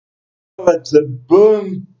It's a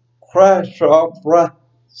boom crash opera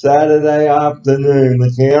Saturday afternoon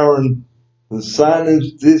here, and the sun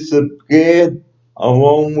has disappeared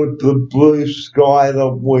along with the blue sky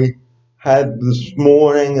that we had this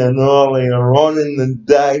morning and earlier on in the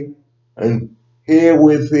day. And here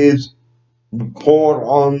with his report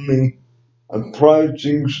on the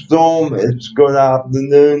approaching storm, it's good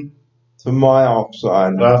afternoon to my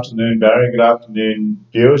offside. Good afternoon, Barry. Good afternoon,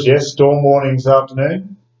 viewers. Yes, storm warning this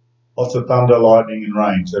afternoon. Lots of thunder, lightning and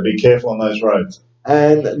rain, so be careful on those roads.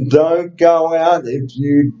 And don't go out if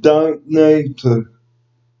you don't need to.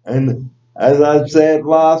 And as I said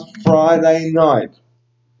last Friday night,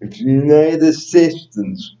 if you need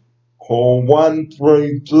assistance, call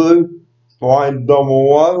 132 500,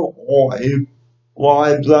 or if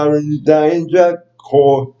lives are in danger,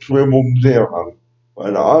 call 000.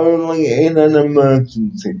 But only in an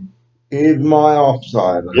emergency. Here's my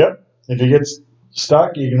offside. Yep. If you get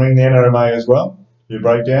stuck, you can ring the NRMA as well. If you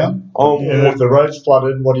break down. And if the road's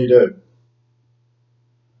flooded, what do?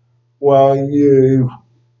 Well, you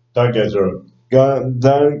don't go through it.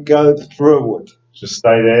 Don't go through it. Just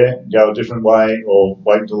stay there, go a different way, or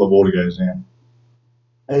wait until the water goes down.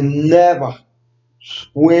 And never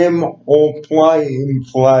swim or play in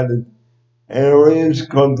flooded areas,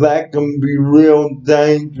 because that can be real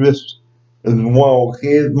dangerous as well.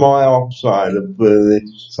 Here's my offside for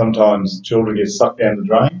this. Sometimes children get sucked down the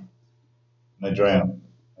drain and they drown.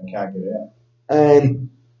 They can't get out. And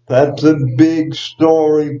that's a big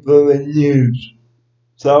story for the news.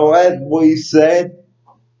 So as we said,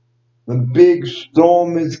 the big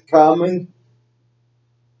storm is coming.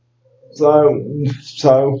 So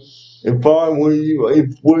if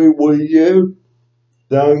we were you,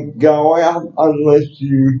 don't go out unless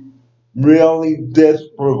you really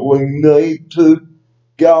desperately need to.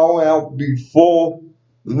 Go out before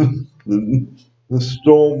the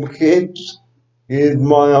storm hits. Here's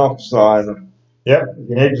my offside. Yep, if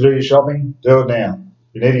you need to do your shopping, do it now.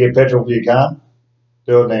 If you need to get petrol for your car,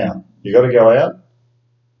 do it now. You got to go out.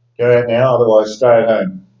 Go out now, otherwise stay at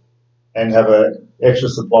home and have an extra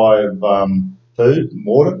supply of food and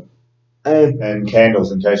water and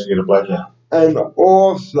candles in case you get a blackout. And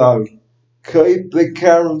also keep the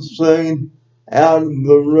kerosene out of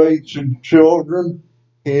the reach of children.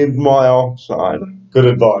 Here's my offside. Good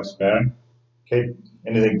advice, Baron. Keep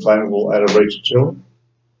anything flammable out of reach of children.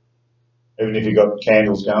 Even if you've got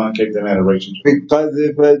candles going, keep them out of reach of children. Because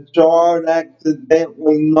if a child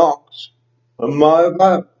accidentally knocks them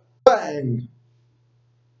over, bang!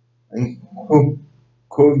 And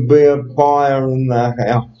could be a fire in the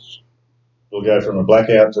house. We'll go from a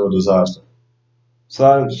blackout to a disaster.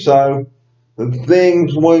 So the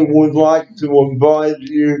things we would like to advise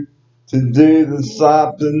you to do this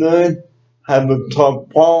afternoon: have a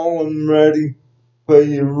tarpaulin ready for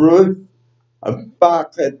your roof, a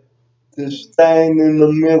bucket to stand in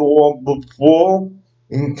the middle of the floor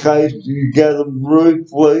in case you get a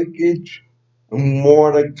roof leakage and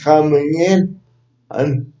water coming in,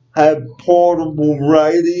 and have portable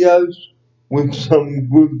radios with some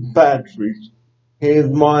good batteries. Here's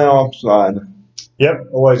my offside. Yep,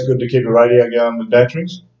 always good to keep a radio going with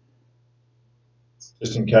batteries,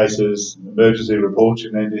 just in case there's emergency reports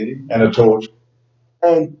you need to hear, and a torch.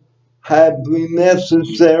 And have the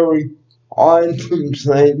necessary items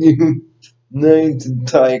that you need to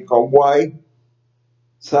take away,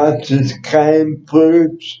 such as canned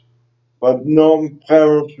foods, but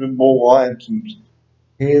non-perishable items.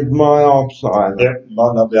 Here's my offside. Yep,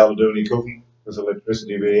 might not be able to do any cooking because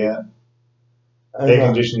electricity will be out. Air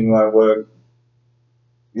conditioning won't work.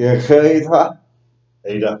 Your heater.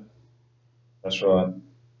 Heater. That's right.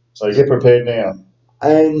 So get prepared now.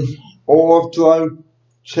 And also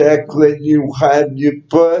check that you have your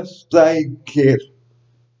first aid kit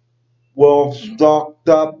well stocked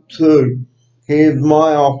up too. Here's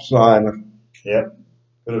my offside. Yep.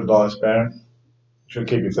 Good advice, Baron. You should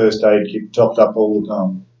keep your first aid kit topped up all the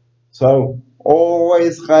time. So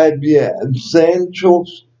always have your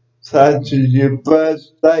essentials, such as your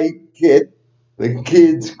first aid kit, the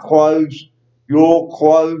kids' clothes, your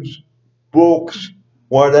clothes, books,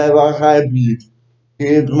 whatever have you.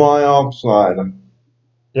 Here's my offside.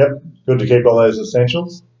 Yep, good to keep all those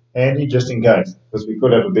essentials handy just in case, because we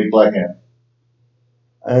could have a big blackout.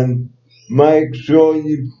 And make sure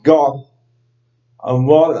you've got a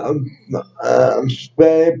lot of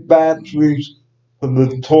spare batteries for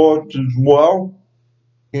the torch as well.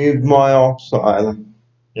 Here's my offside.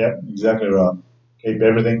 Yep, exactly right. Keep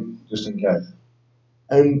everything just in case.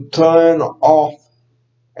 And turn off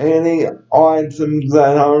any items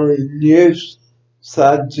that are in use,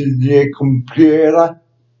 such as your computer,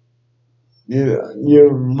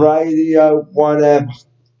 your radio, whatever.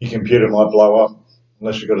 Your computer might blow up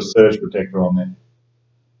unless you've got a surge protector on there.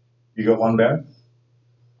 You got one, Barry?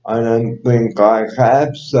 I don't think I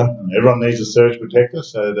have, so. Everyone needs a surge protector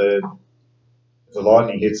so that if the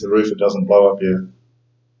lightning hits the roof, it doesn't blow up your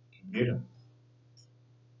computer.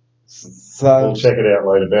 So, We'll check it out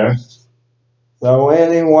later, Barry. so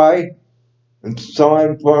anyway, it's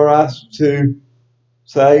time for us to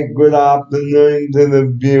say good afternoon to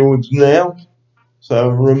the viewers now. So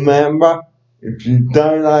remember, if you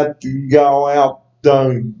don't have to go out,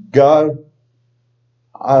 don't go.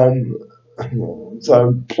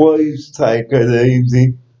 So please take it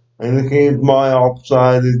easy. And here's my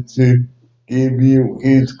offsider to give you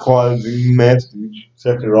his closing message.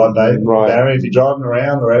 Exactly right, Dave. Right. Barry, if you're driving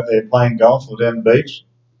around or out there playing golf or down the beach,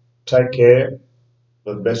 take care.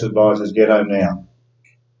 But the best advice is get home now.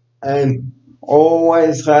 And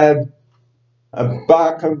always have a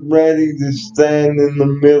bucket ready to stand in the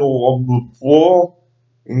middle of the floor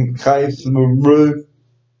in case the roof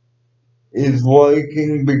is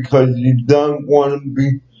leaking, because you don't want to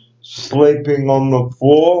be sleeping on the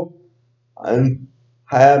floor. And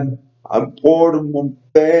have a portable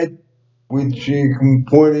bed which you can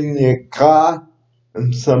put in your car,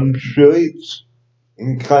 and some sheets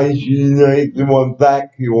in case you need to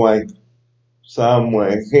evacuate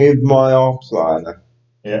somewhere. Here's my offsider.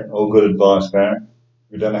 Yeah, all good advice, Barry.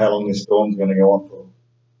 We don't know how long this storm's going to go on for.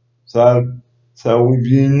 So if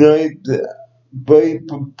you need to be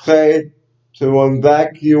prepared to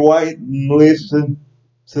evacuate and listen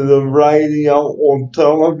to the radio or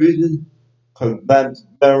television, because that's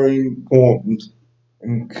very important.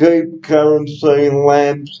 And keep kerosene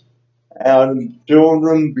lamps out of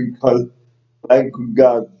children, because they could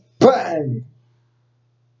go bang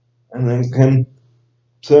and it can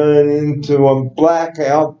turn into a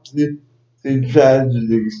blackout to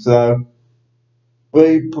tragedy. So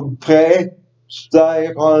be prepared,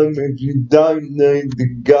 stay home if you don't need to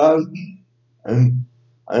go, and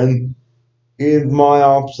here's my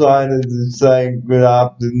offsider to say good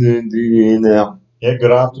afternoon to you now. Yeah,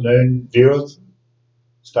 good afternoon, viewers.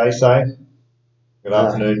 Stay safe. Good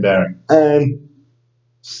afternoon, Barry. And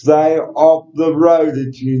stay off the road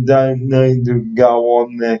if you don't need to go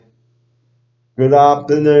on there. Good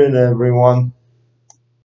afternoon, everyone.